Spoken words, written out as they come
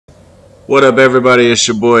What up, everybody? It's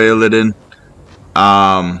your boy Illidan.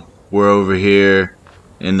 We're over here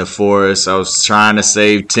in the forest. I was trying to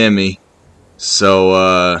save Timmy.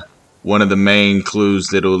 So, one of the main clues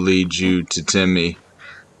that will lead you to Timmy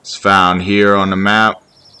is found here on the map.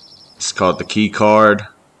 It's called the key card.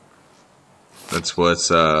 That's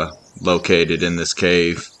what's located in this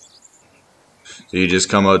cave. So you just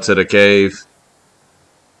come up to the cave,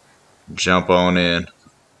 jump on in.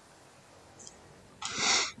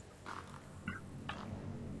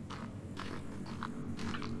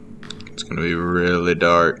 It's gonna be really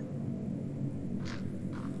dark.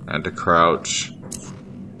 I had to crouch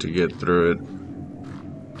to get through it.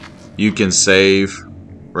 You can save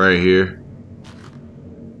right here.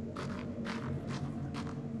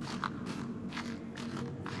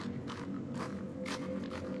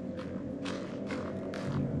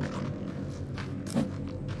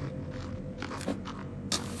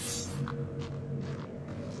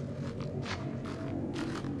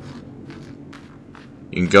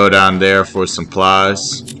 You can go down there for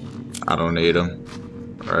supplies. I don't need them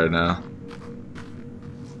right now.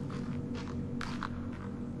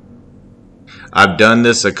 I've done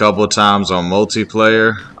this a couple times on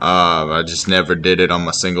multiplayer. I just never did it on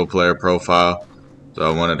my single player profile. So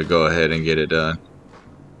I wanted to go ahead and get it done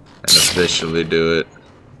and officially do it.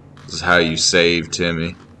 This is how you save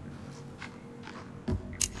Timmy.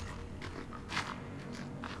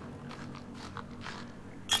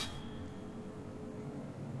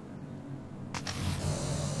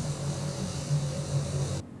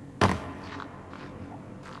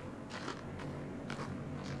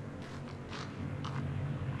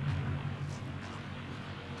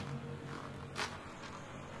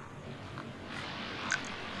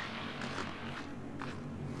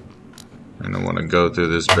 And I want to go through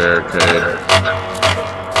this barricade.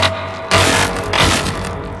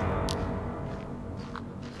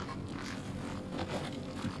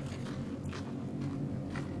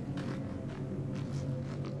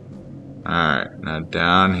 Alright, now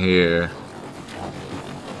down here.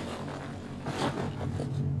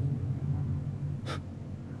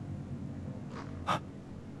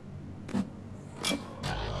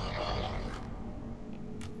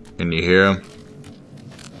 Can you hear him?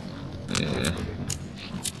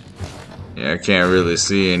 Yeah, I can't really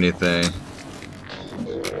see anything.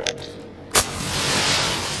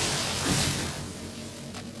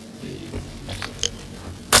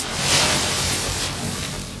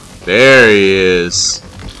 There he is.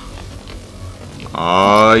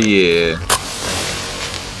 Oh yeah.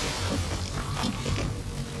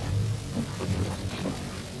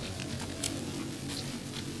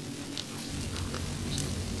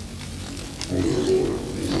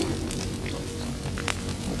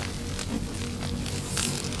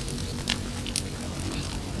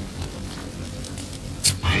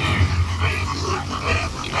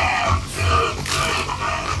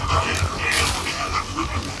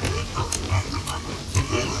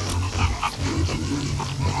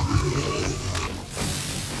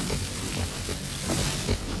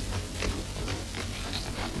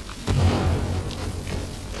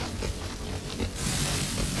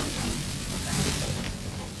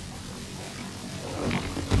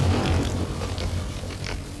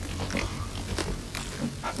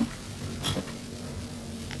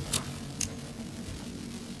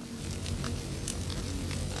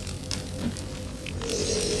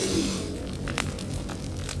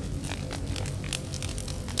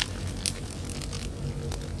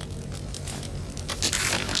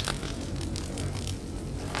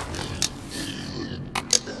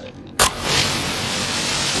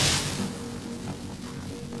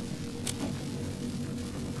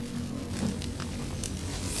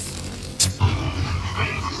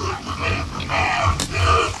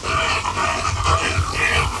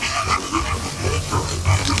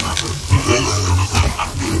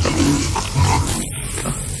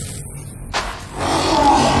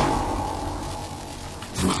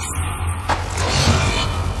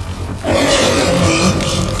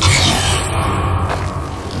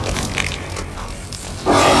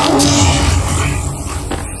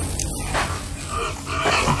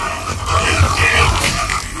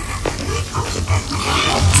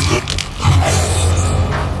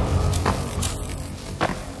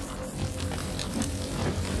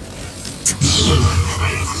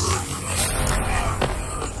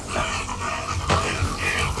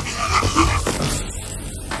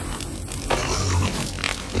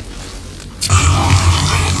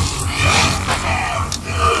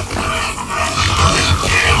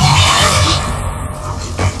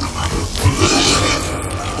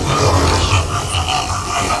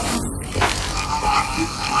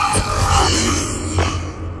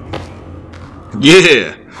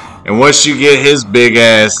 Yeah. And once you get his big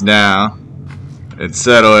ass down and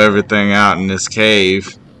settle everything out in this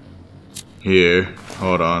cave here.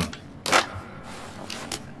 Hold on.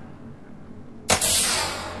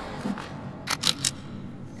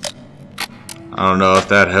 I don't know if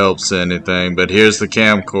that helps anything, but here's the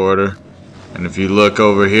camcorder. And if you look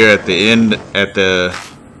over here at the end, at the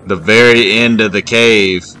very end of the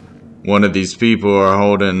cave, one of these people are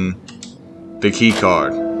holding the key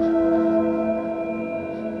card.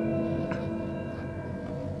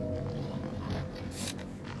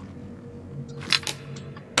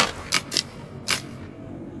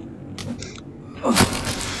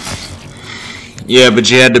 Yeah,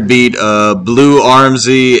 but you had to beat Blue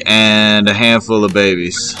Armsy and a handful of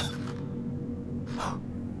babies.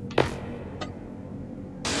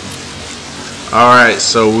 Alright,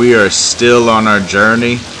 so we are still on our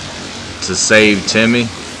journey to save Timmy.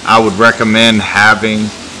 I would recommend having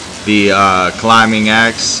the climbing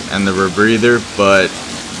axe and the rebreather, but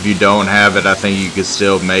if you don't have it, I think you could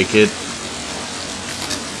still make it.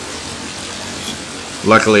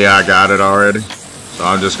 Luckily, I got it already, so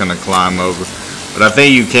I'm just gonna climb over. But I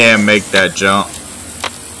think you can make that jump.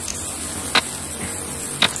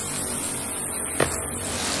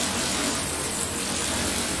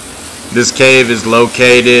 This cave is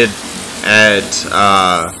located at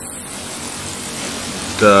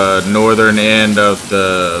the northern end of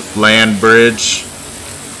the land bridge.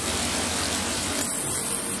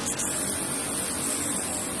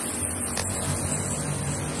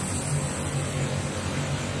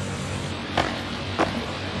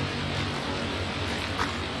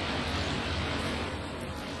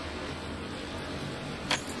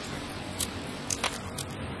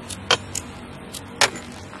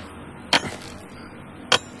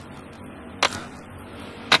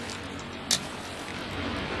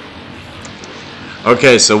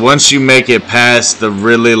 Okay, so once you make it past the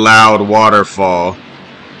really loud waterfall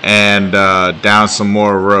and down some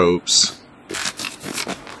more ropes,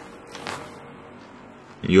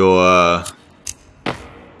 you'll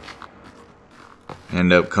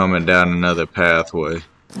end up coming down another pathway.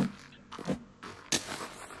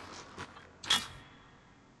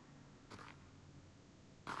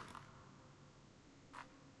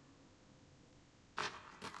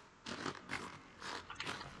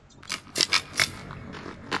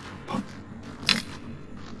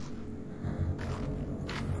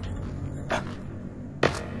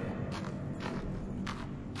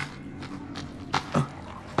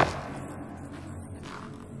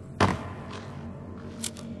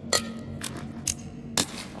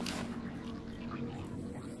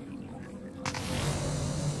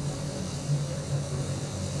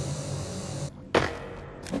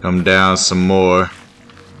 Come down some more,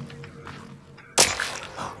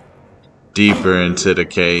 deeper into the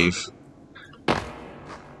cave.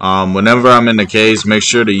 Whenever I'm in the caves, make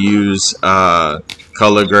sure to use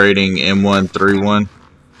color grading M131.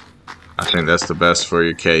 I think that's the best for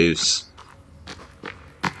your caves.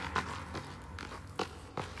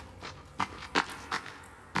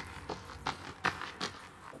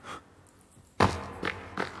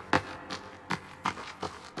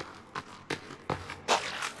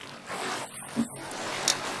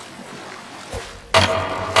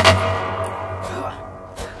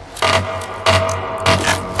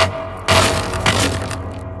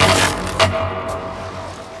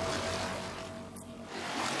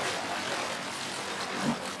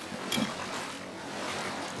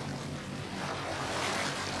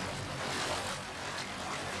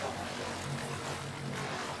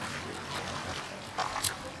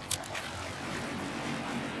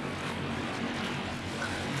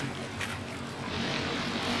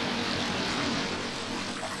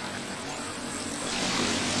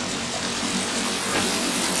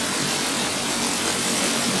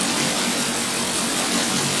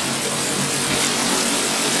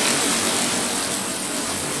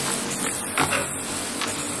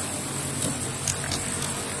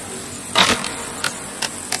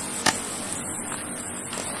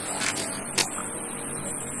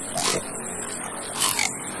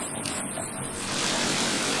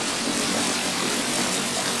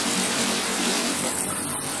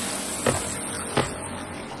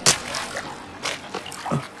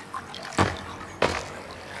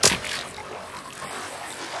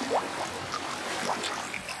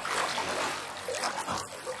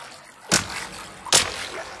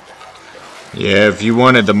 Yeah, if you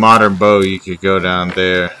wanted the modern bow, you could go down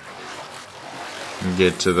there and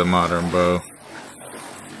get to the modern bow.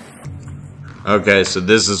 Okay, so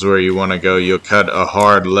this is where you want to go. You'll cut a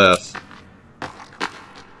hard left.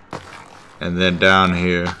 And then down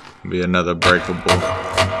here will be another breakable.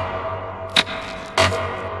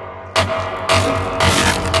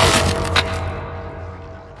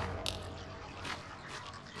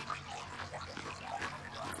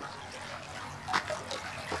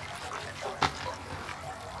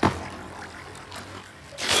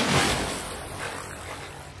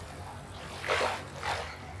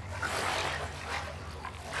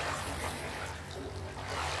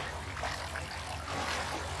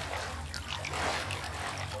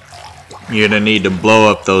 you're gonna need to blow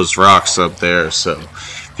up those rocks up there. So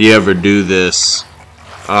if you ever do this,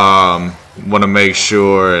 want to make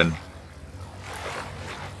sure and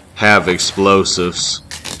have explosives.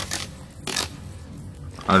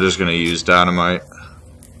 I'm just gonna use dynamite.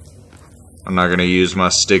 I'm not gonna use my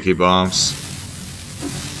sticky bombs.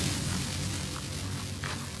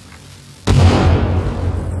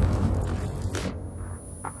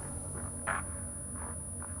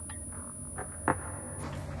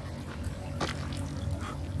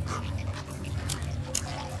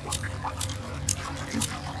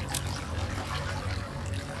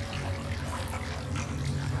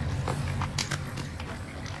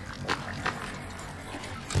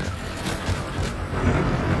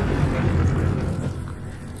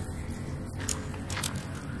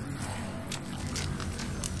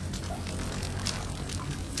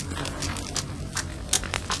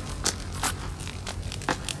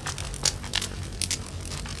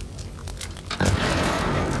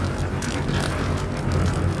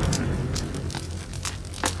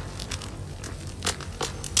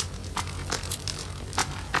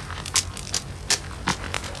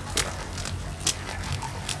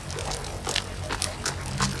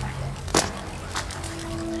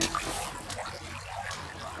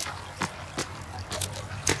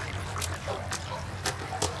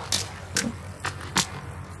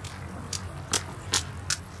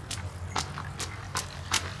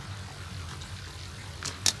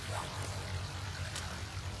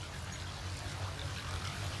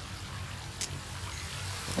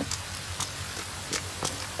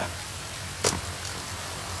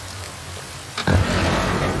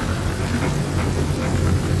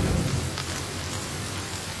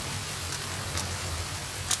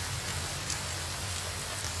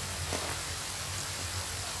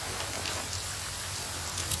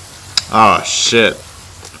 Oh shit.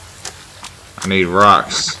 I need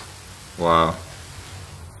rocks. Wow.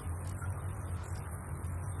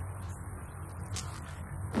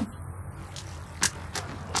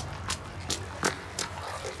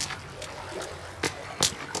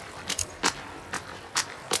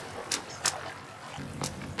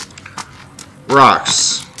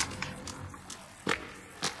 Rocks.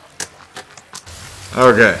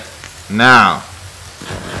 Okay. Now.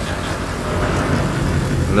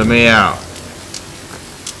 Let me out.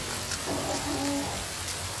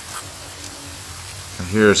 I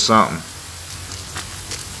hear something.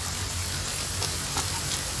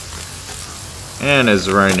 And it's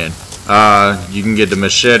raining. You can get the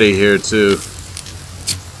machete here too.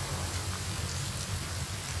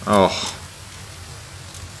 Oh.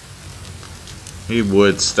 He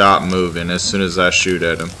would stop moving as soon as I shoot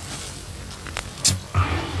at him.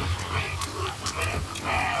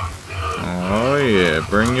 Oh yeah,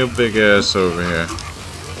 bring your big ass over here.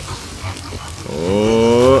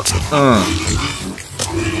 Oh,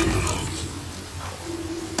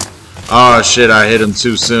 Oh shit, I hit him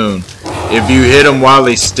too soon. If you hit him while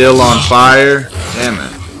he's still on fire, damn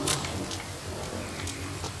it.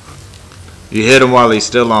 You hit him while he's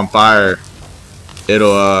still on fire,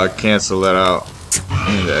 it'll cancel it out.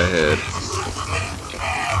 In the head.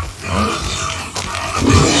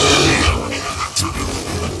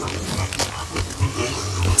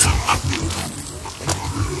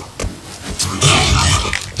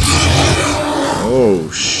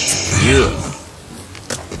 Oh shit.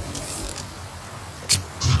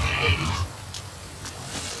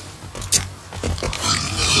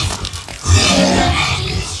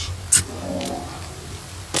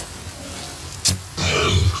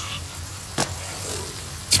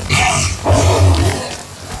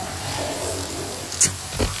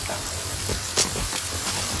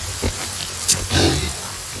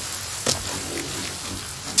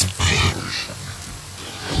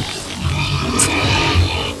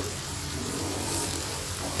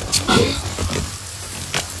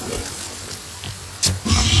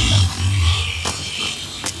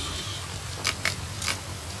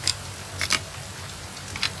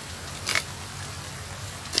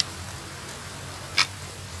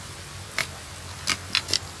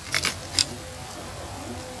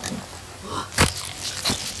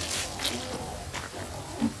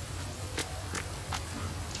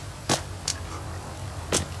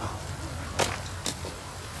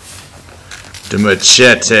 The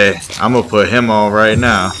machete. I'm gonna put him on right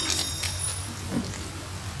now.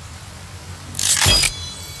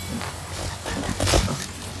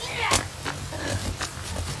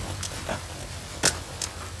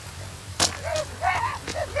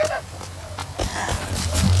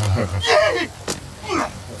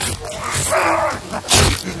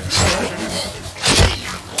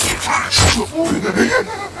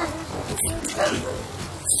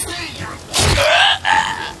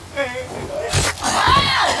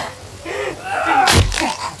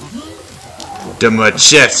 The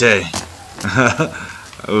machete.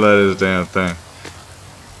 I love this damn thing.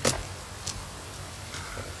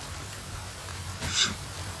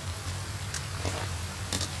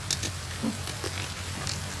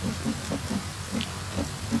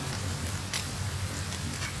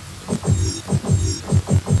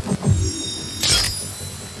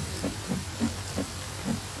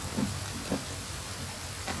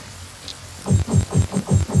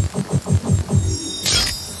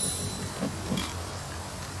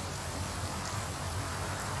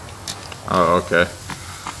 Oh, okay.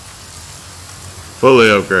 Fully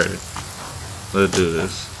upgraded. Let's do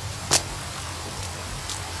this.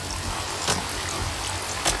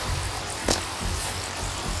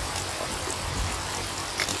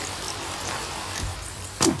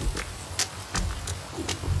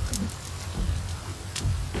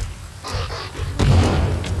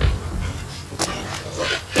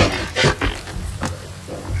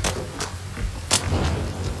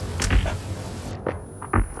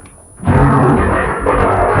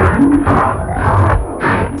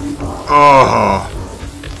 Oh.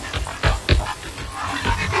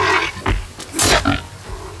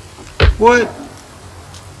 What?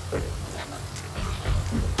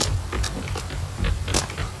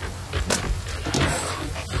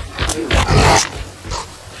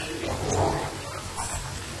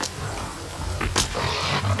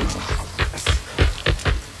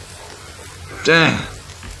 Damn.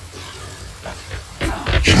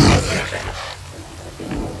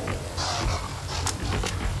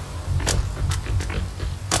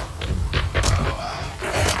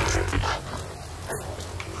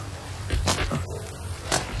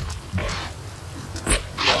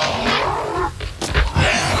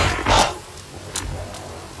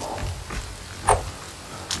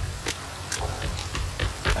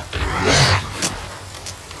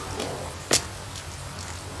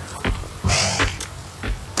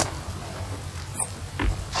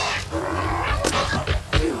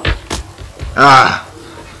 Ah.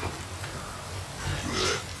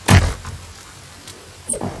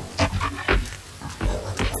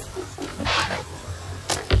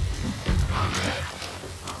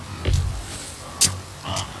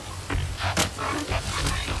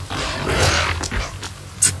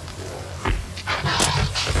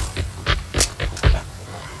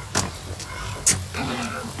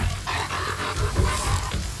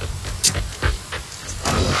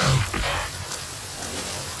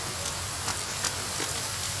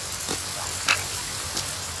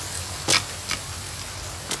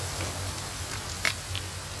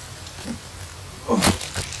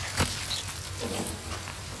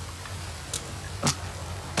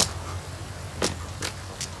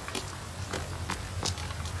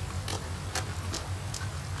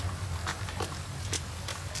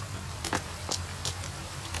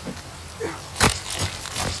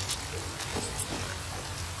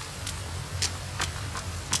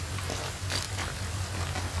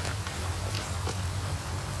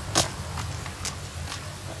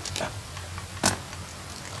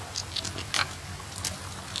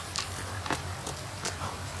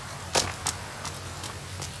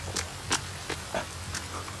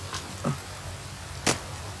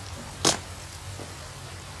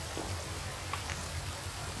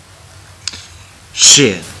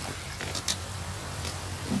 Shit.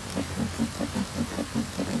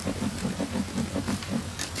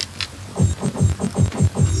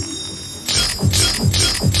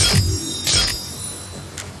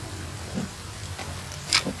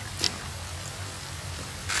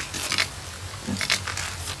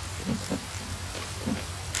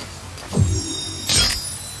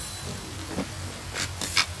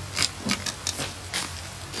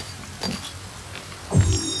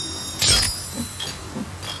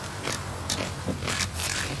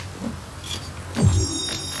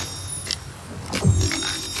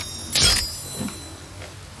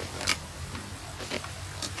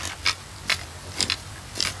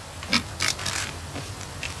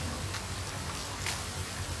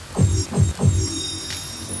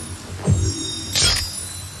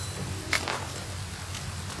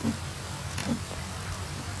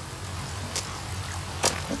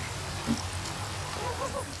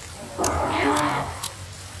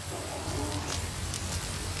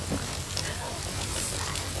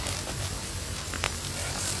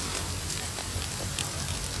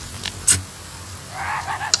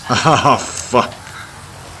 Oh, fuck.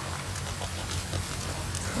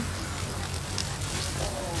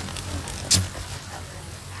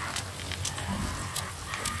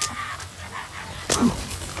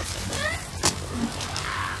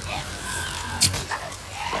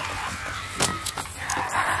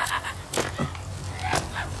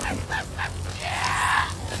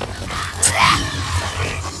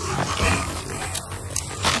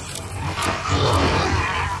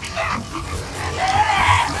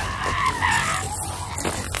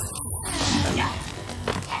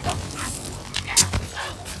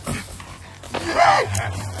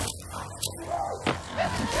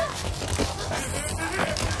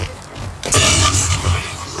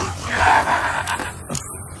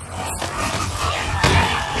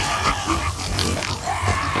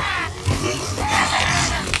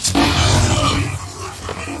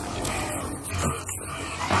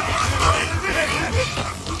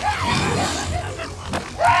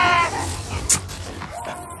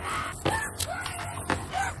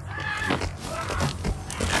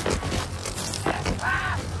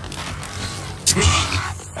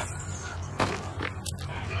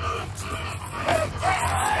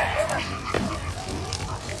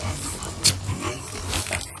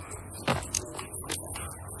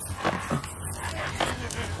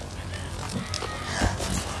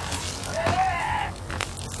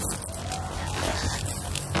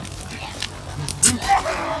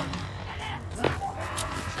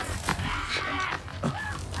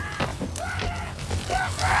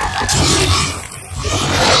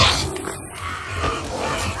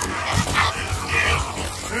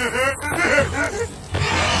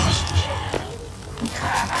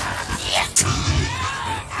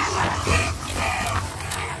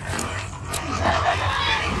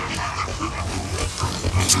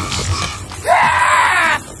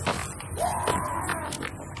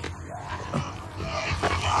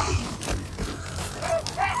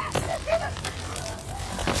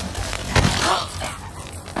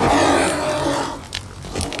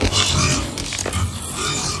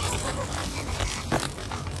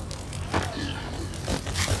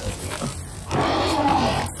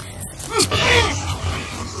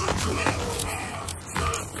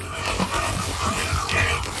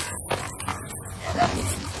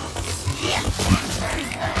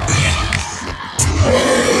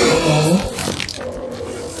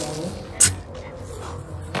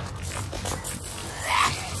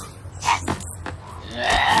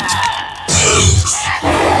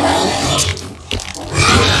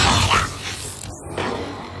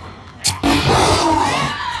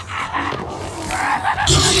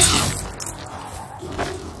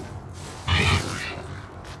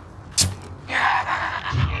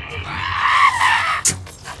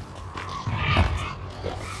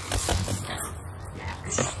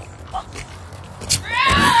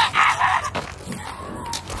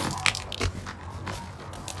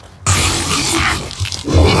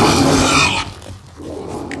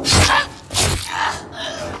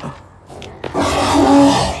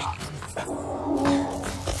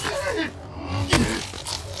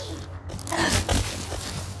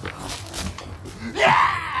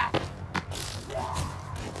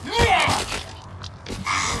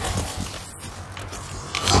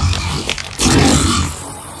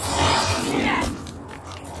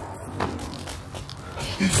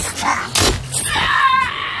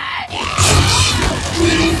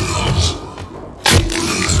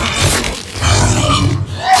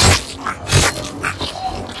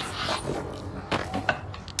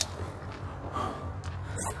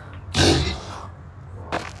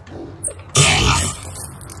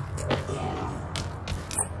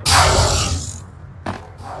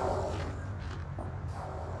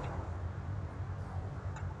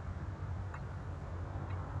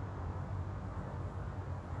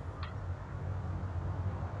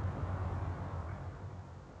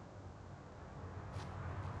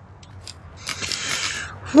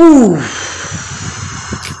 Whew.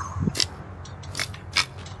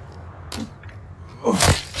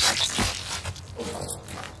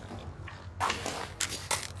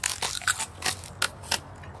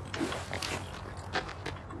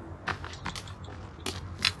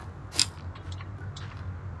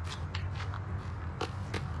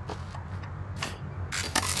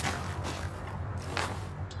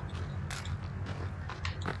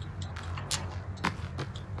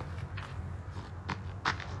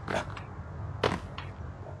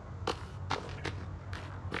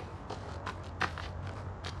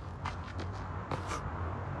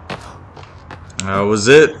 That was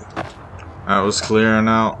it. That was clearing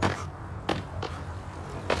out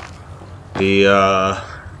the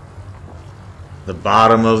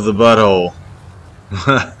bottom of the butthole.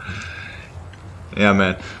 Yeah,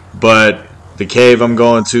 man. But the cave I'm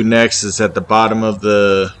going to next is at the bottom of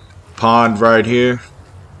the pond right here.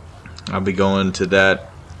 I'll be going to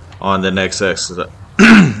that on the next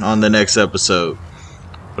on the next episode.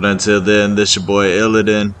 But until then, this your boy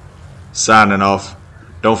Illidan signing off.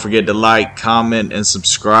 Don't forget to like, comment, and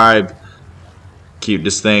subscribe. Keep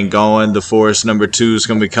this thing going. The Forest #2 is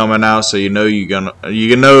gonna be coming out, so you know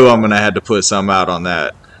I'm gonna have to put something out on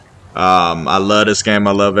that. I love this game.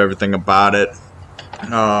 I love everything about it.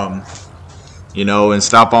 You know, and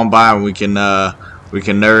stop on by and we can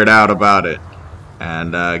nerd out about it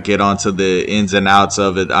and get onto the ins and outs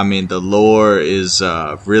of it. I mean, the lore is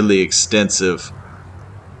really extensive.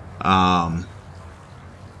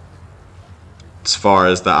 As far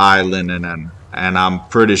as the island, and I'm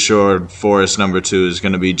pretty sure Forest #2 is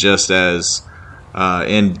going to be just as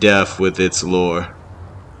in depth with its lore.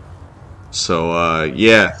 So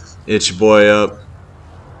yeah, it's your boy up,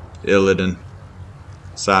 Illidan,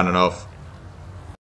 signing off.